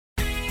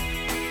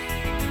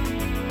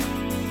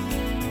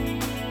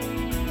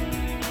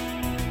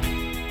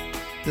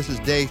This is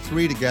day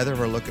 3 together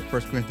of our look at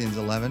 1 Corinthians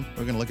 11.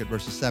 We're going to look at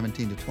verses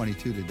 17 to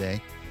 22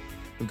 today.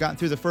 We've gotten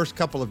through the first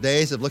couple of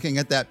days of looking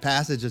at that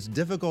passage. It's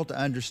difficult to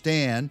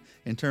understand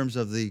in terms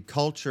of the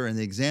culture and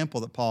the example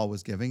that Paul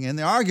was giving and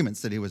the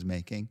arguments that he was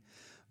making,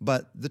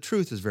 but the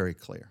truth is very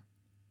clear.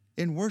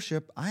 In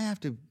worship, I have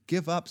to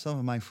give up some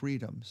of my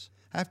freedoms.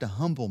 I have to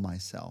humble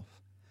myself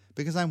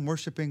because I'm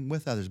worshiping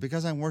with others.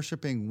 Because I'm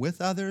worshiping with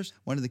others,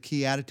 one of the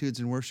key attitudes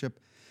in worship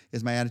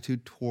is my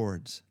attitude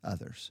towards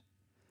others.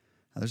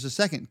 Now, there's a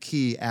second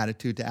key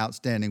attitude to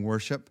outstanding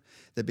worship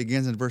that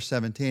begins in verse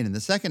 17. And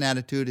the second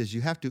attitude is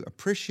you have to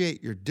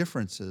appreciate your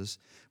differences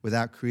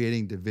without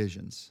creating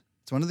divisions.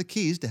 It's one of the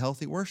keys to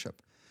healthy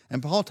worship.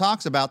 And Paul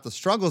talks about the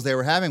struggles they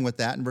were having with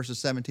that in verses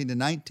 17 to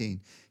 19.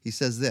 He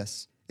says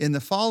this, "In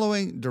the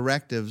following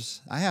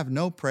directives, I have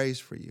no praise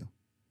for you,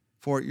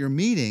 for your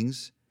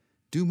meetings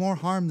do more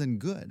harm than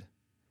good.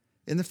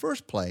 In the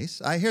first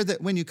place, I hear that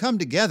when you come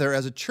together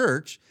as a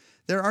church,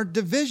 there are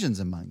divisions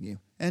among you.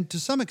 And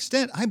to some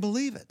extent, I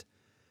believe it.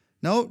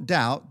 No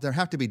doubt there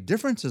have to be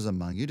differences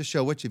among you to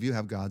show which of you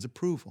have God's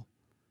approval."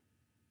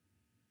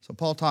 So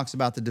Paul talks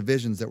about the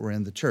divisions that were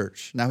in the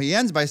church. Now he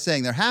ends by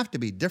saying there have to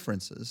be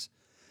differences,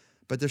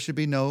 but there should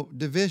be no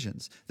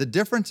divisions. The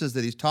differences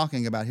that he's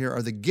talking about here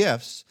are the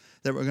gifts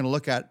that we're going to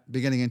look at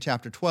beginning in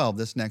chapter 12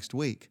 this next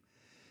week.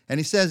 And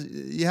he says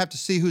you have to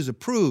see who's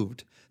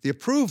approved. The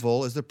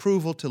approval is the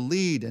approval to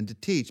lead and to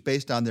teach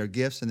based on their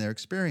gifts and their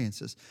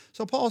experiences.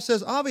 So Paul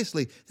says,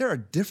 obviously, there are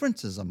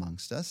differences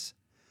amongst us,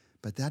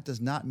 but that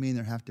does not mean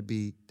there have to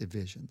be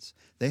divisions.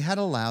 They had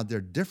allowed their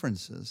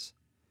differences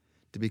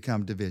to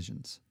become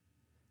divisions,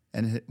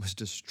 and it was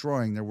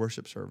destroying their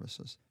worship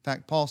services. In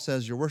fact, Paul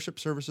says your worship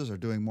services are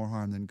doing more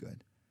harm than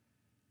good.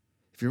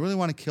 If you really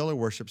want to kill a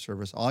worship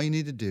service, all you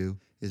need to do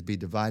is be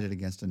divided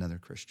against another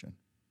Christian.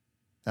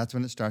 That's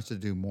when it starts to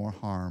do more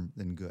harm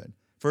than good.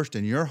 First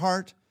in your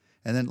heart,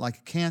 and then like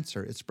a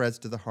cancer, it spreads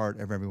to the heart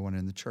of everyone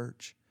in the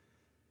church.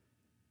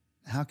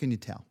 How can you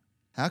tell?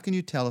 How can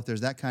you tell if there's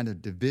that kind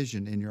of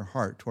division in your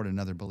heart toward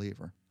another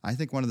believer? I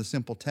think one of the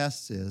simple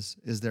tests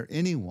is there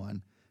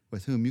anyone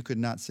with whom you could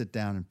not sit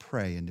down and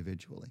pray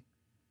individually?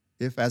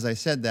 If, as I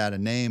said that, a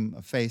name,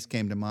 a face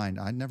came to mind,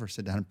 I'd never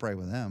sit down and pray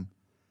with them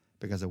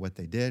because of what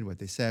they did, what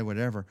they said,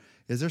 whatever.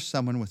 Is there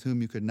someone with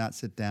whom you could not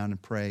sit down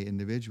and pray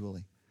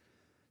individually?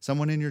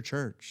 Someone in your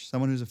church,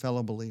 someone who's a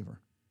fellow believer.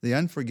 The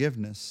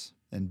unforgiveness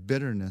and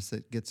bitterness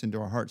that gets into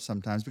our hearts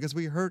sometimes because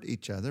we hurt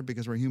each other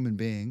because we're human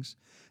beings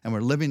and we're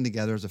living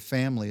together as a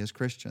family, as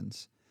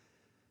Christians.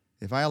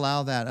 If I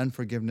allow that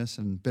unforgiveness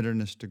and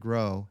bitterness to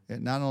grow,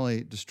 it not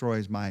only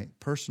destroys my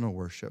personal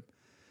worship,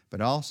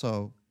 but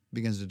also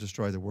begins to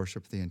destroy the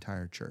worship of the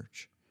entire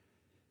church.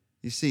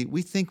 You see,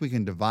 we think we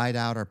can divide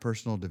out our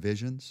personal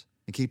divisions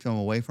and keep them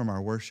away from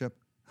our worship.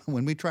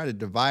 When we try to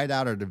divide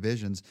out our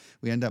divisions,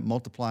 we end up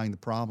multiplying the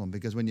problem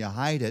because when you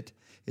hide it,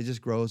 it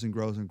just grows and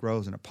grows and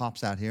grows, and it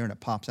pops out here and it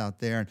pops out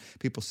there, and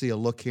people see a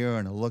look here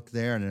and a look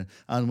there and an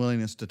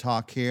unwillingness to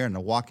talk here and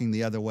a walking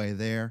the other way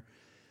there,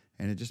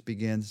 and it just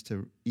begins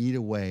to eat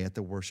away at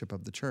the worship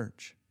of the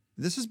church.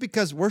 This is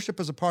because worship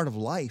is a part of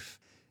life,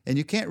 and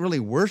you can't really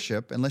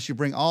worship unless you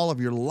bring all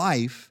of your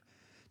life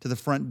to the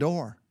front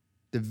door.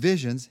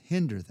 Divisions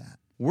hinder that.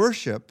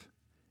 Worship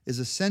is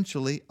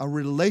essentially a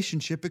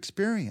relationship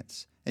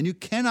experience, and you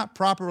cannot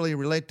properly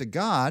relate to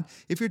God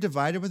if you're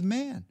divided with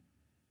man.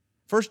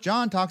 1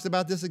 John talks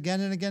about this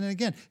again and again and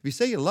again. If you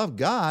say you love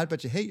God,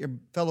 but you hate your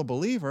fellow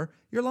believer,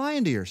 you're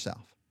lying to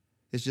yourself.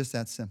 It's just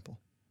that simple.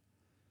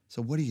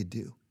 So what do you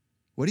do?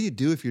 What do you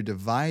do if you're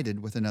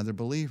divided with another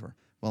believer?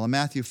 Well, in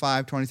Matthew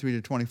 5, 23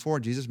 to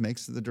 24, Jesus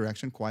makes the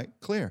direction quite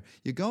clear.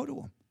 You go to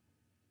him.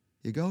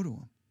 You go to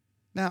him.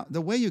 Now, the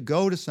way you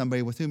go to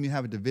somebody with whom you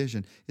have a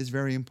division is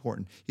very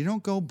important. You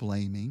don't go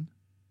blaming.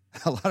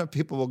 A lot of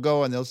people will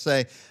go and they'll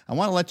say, I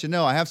want to let you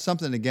know I have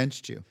something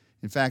against you.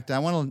 In fact, I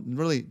want to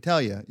really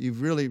tell you,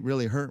 you've really,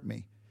 really hurt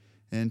me.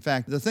 And in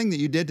fact, the thing that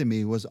you did to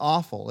me was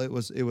awful. It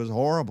was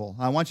horrible.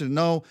 I want you to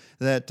know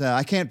that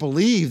I can't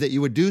believe that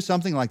you would do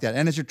something like that.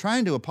 And as you're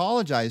trying to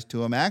apologize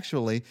to him,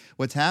 actually,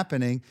 what's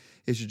happening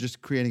is you're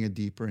just creating a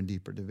deeper and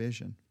deeper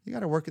division. You got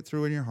to work it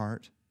through in your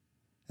heart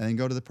and then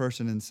go to the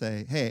person and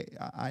say, hey,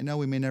 I know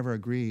we may never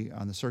agree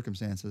on the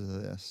circumstances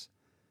of this,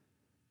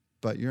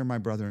 but you're my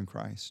brother in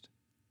Christ.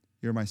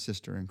 You're my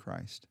sister in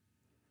Christ.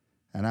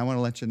 And I want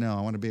to let you know, I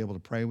want to be able to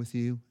pray with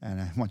you,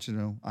 and I want you to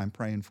know I'm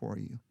praying for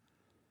you.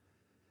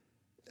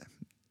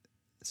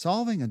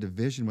 Solving a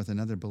division with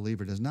another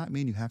believer does not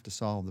mean you have to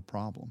solve the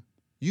problem.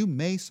 You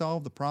may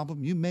solve the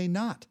problem. You may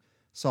not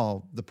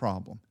solve the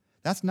problem.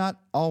 That's not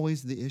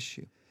always the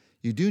issue.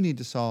 You do need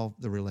to solve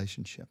the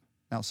relationship.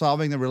 Now,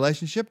 solving the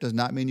relationship does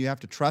not mean you have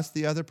to trust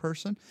the other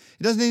person.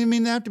 It doesn't even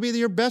mean they have to be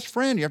your best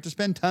friend. You have to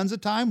spend tons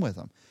of time with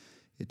them.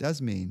 It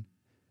does mean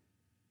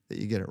that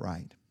you get it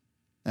right.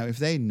 Now, if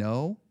they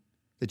know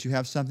that you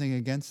have something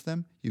against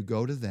them, you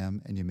go to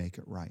them and you make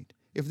it right.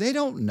 If they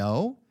don't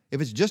know,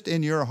 if it's just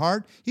in your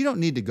heart, you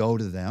don't need to go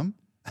to them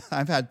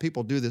I've had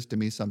people do this to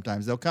me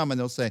sometimes. They'll come and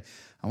they'll say,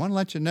 I want to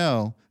let you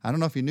know, I don't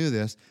know if you knew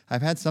this,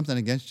 I've had something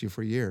against you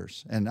for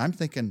years. And I'm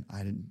thinking,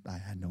 I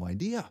had no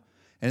idea.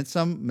 And it's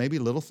some maybe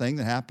little thing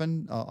that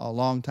happened a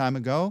long time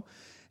ago.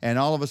 And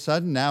all of a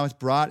sudden now it's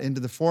brought into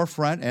the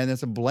forefront and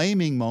it's a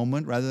blaming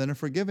moment rather than a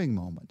forgiving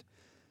moment.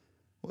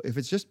 Well, if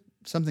it's just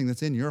something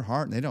that's in your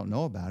heart and they don't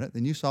know about it,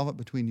 then you solve it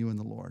between you and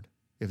the Lord.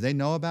 If they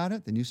know about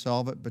it, then you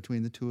solve it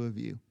between the two of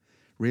you,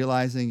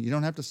 realizing you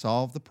don't have to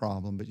solve the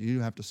problem, but you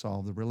have to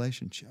solve the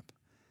relationship.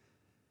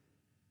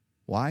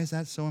 Why is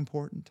that so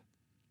important?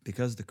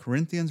 Because the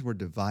Corinthians were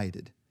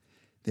divided.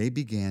 They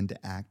began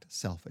to act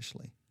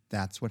selfishly.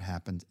 That's what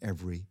happens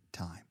every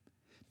time.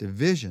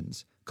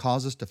 Divisions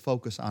cause us to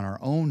focus on our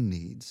own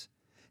needs,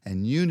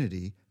 and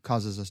unity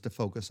causes us to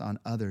focus on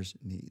others'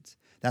 needs.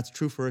 That's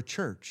true for a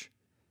church.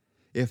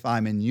 If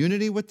I'm in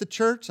unity with the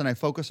church and I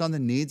focus on the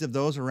needs of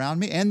those around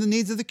me and the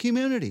needs of the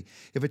community.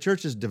 If a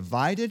church is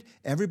divided,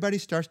 everybody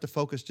starts to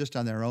focus just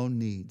on their own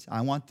needs. I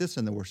want this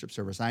in the worship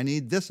service. I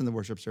need this in the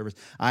worship service.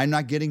 I'm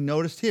not getting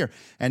noticed here.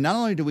 And not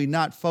only do we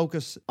not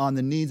focus on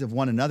the needs of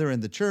one another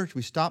in the church,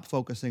 we stop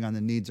focusing on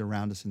the needs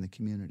around us in the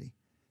community.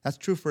 That's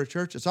true for a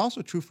church. It's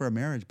also true for a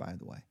marriage, by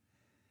the way.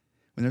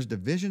 When there's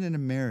division in a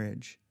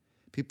marriage,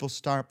 people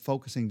start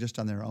focusing just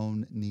on their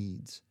own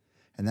needs.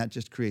 And that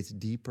just creates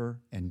deeper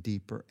and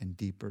deeper and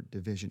deeper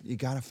division. You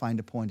got to find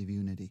a point of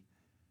unity.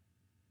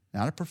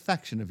 Not a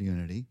perfection of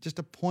unity, just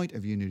a point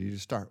of unity to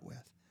start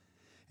with.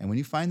 And when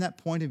you find that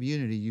point of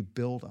unity, you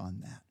build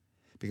on that.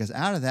 Because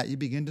out of that, you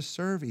begin to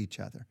serve each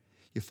other.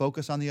 You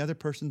focus on the other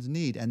person's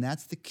need, and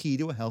that's the key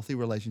to a healthy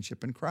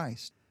relationship in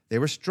Christ. They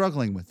were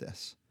struggling with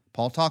this.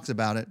 Paul talks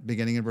about it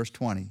beginning in verse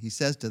 20. He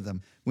says to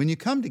them, when you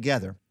come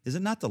together, is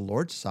it not the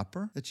Lord's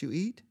Supper that you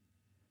eat?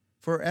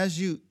 For as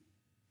you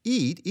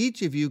eat,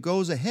 each of you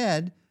goes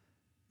ahead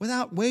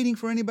without waiting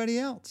for anybody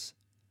else.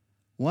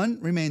 One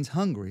remains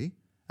hungry,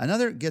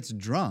 another gets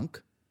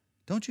drunk.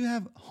 Don't you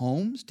have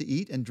homes to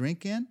eat and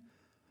drink in?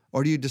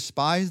 Or do you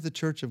despise the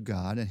church of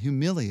God and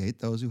humiliate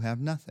those who have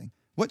nothing?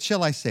 What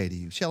shall I say to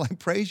you? Shall I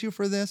praise you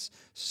for this?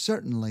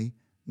 Certainly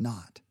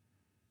not.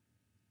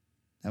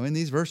 Now, in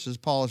these verses,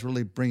 Paul is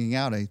really bringing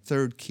out a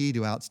third key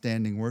to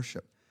outstanding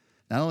worship.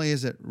 Not only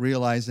is it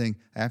realizing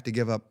I have to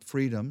give up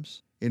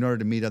freedoms in order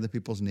to meet other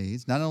people's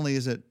needs, not only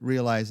is it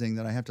realizing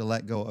that I have to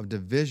let go of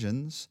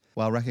divisions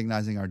while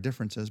recognizing our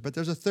differences, but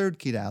there's a third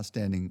key to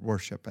outstanding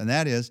worship, and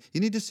that is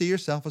you need to see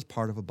yourself as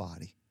part of a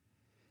body.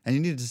 And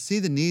you need to see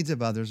the needs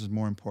of others as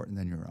more important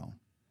than your own.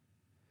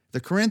 The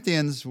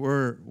Corinthians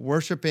were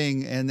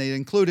worshiping, and they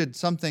included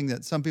something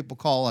that some people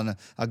call an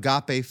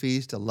agape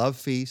feast, a love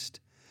feast,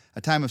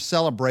 a time of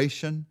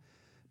celebration,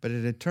 but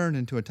it had turned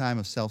into a time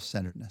of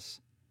self-centeredness.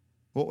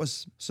 What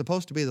was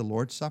supposed to be the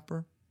Lord's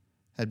Supper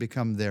had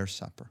become their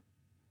supper.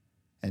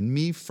 And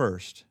me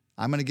first,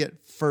 I'm going to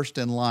get first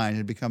in line,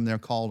 had become their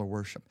call to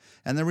worship.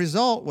 And the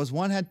result was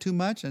one had too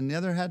much and the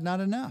other had not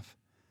enough.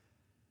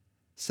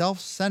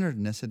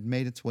 Self-centeredness had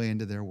made its way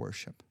into their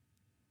worship.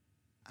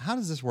 How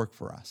does this work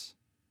for us?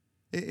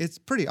 It's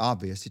pretty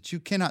obvious that you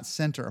cannot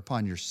center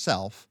upon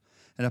yourself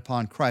and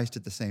upon Christ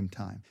at the same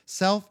time.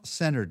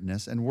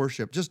 Self-centeredness and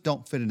worship just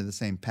don't fit into the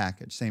same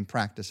package, same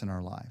practice in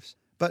our lives.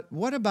 But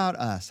what about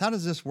us? How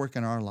does this work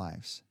in our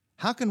lives?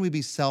 How can we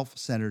be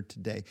self-centered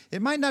today?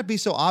 It might not be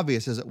so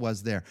obvious as it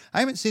was there. I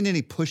haven't seen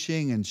any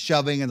pushing and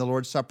shoving in the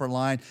Lord's Supper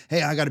line.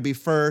 Hey, I got to be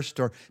first,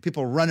 or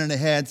people running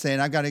ahead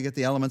saying, I've got to get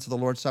the elements of the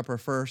Lord's Supper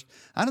first.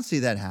 I don't see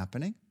that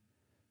happening.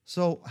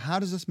 So how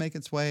does this make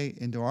its way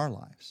into our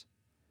lives?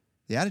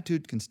 The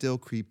attitude can still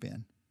creep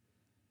in.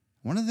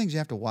 One of the things you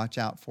have to watch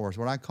out for is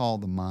what I call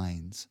the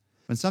minds.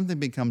 When something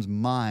becomes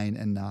mine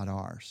and not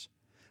ours.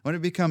 When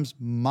it becomes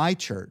my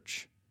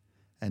church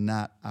and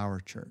not our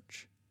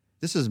church.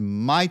 This is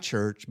my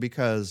church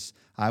because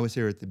I was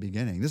here at the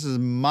beginning. This is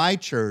my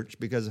church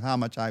because of how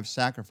much I've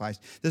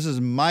sacrificed. This is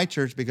my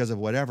church because of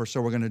whatever,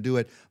 so we're going to do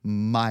it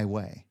my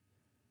way.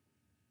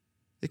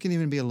 It can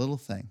even be a little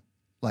thing,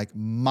 like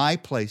my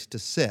place to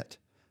sit,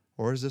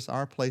 or is this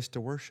our place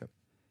to worship?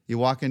 You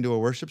walk into a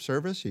worship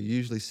service, you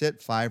usually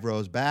sit 5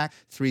 rows back,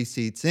 3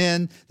 seats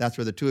in. That's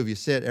where the 2 of you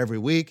sit every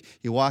week.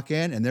 You walk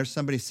in, and there's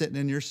somebody sitting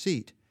in your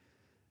seat.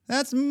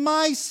 That's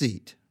my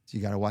seat. So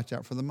you got to watch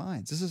out for the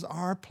minds. This is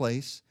our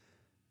place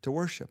to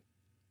worship.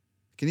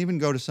 It can even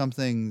go to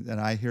something that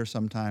I hear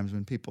sometimes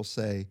when people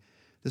say,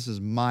 this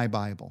is my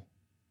Bible.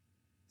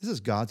 This is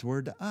God's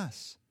word to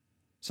us.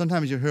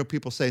 Sometimes you hear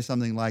people say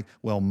something like,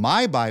 well,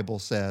 my Bible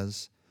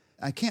says,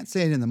 I can't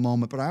say it in the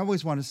moment, but I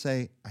always want to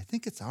say, I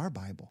think it's our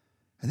Bible.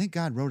 I think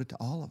God wrote it to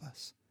all of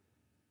us.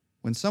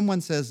 When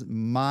someone says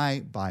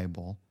my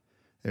Bible,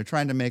 they're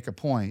trying to make a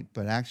point,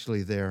 but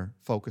actually they're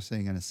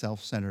focusing in a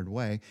self-centered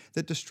way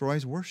that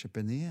destroys worship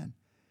in the end.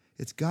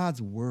 It's God's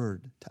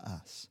word to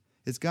us.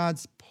 It's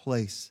God's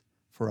place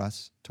for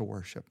us to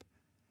worship.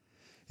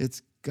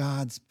 It's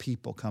God's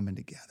people coming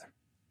together.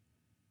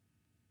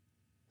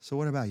 So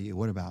what about you?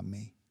 What about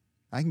me?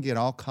 I can get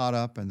all caught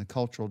up in the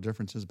cultural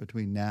differences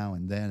between now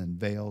and then and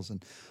veils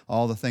and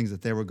all the things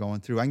that they were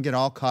going through. I can get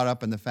all caught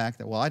up in the fact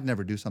that, well, I'd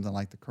never do something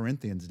like the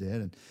Corinthians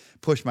did and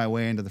push my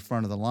way into the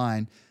front of the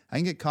line. I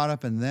can get caught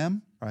up in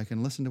them, or I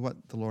can listen to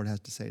what the Lord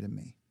has to say to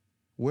me.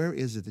 Where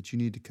is it that you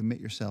need to commit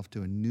yourself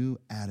to a new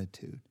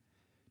attitude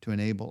to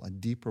enable a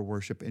deeper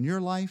worship in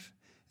your life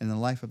and in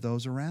the life of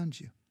those around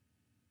you?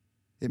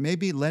 It may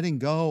be letting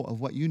go of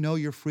what you know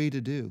you're free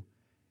to do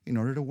in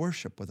order to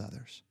worship with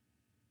others.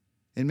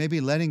 It may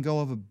be letting go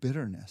of a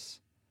bitterness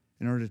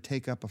in order to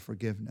take up a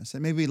forgiveness.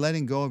 It may be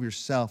letting go of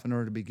yourself in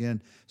order to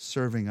begin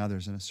serving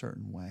others in a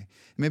certain way.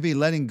 It may be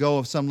letting go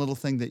of some little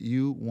thing that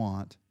you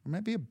want, or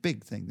maybe a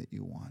big thing that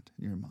you want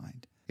in your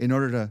mind, in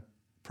order to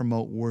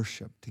promote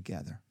worship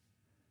together.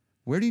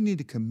 Where do you need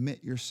to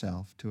commit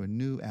yourself to a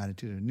new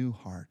attitude, a new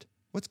heart?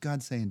 What's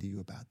God saying to you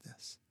about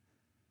this?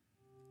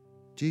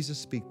 Jesus,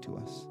 speak to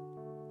us.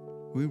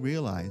 We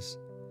realize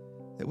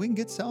that we can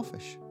get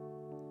selfish.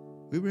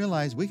 We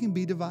realize we can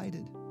be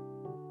divided.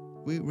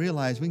 We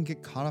realize we can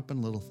get caught up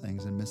in little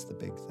things and miss the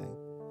big thing.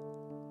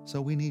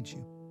 So we need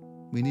you.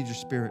 We need your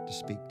Spirit to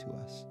speak to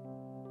us,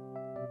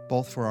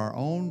 both for our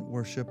own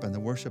worship and the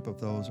worship of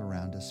those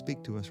around us.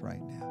 Speak to us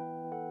right now.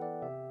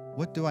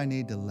 What do I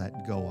need to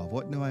let go of?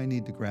 What do I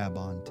need to grab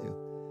onto?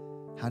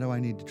 How do I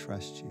need to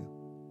trust you?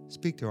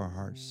 Speak to our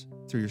hearts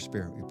through your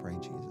Spirit, we pray,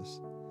 Jesus.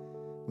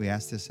 We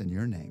ask this in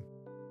your name.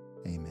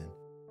 Amen.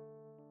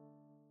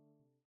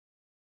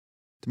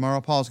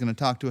 Tomorrow, Paul's going to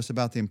talk to us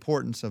about the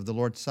importance of the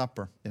Lord's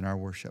Supper in our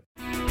worship.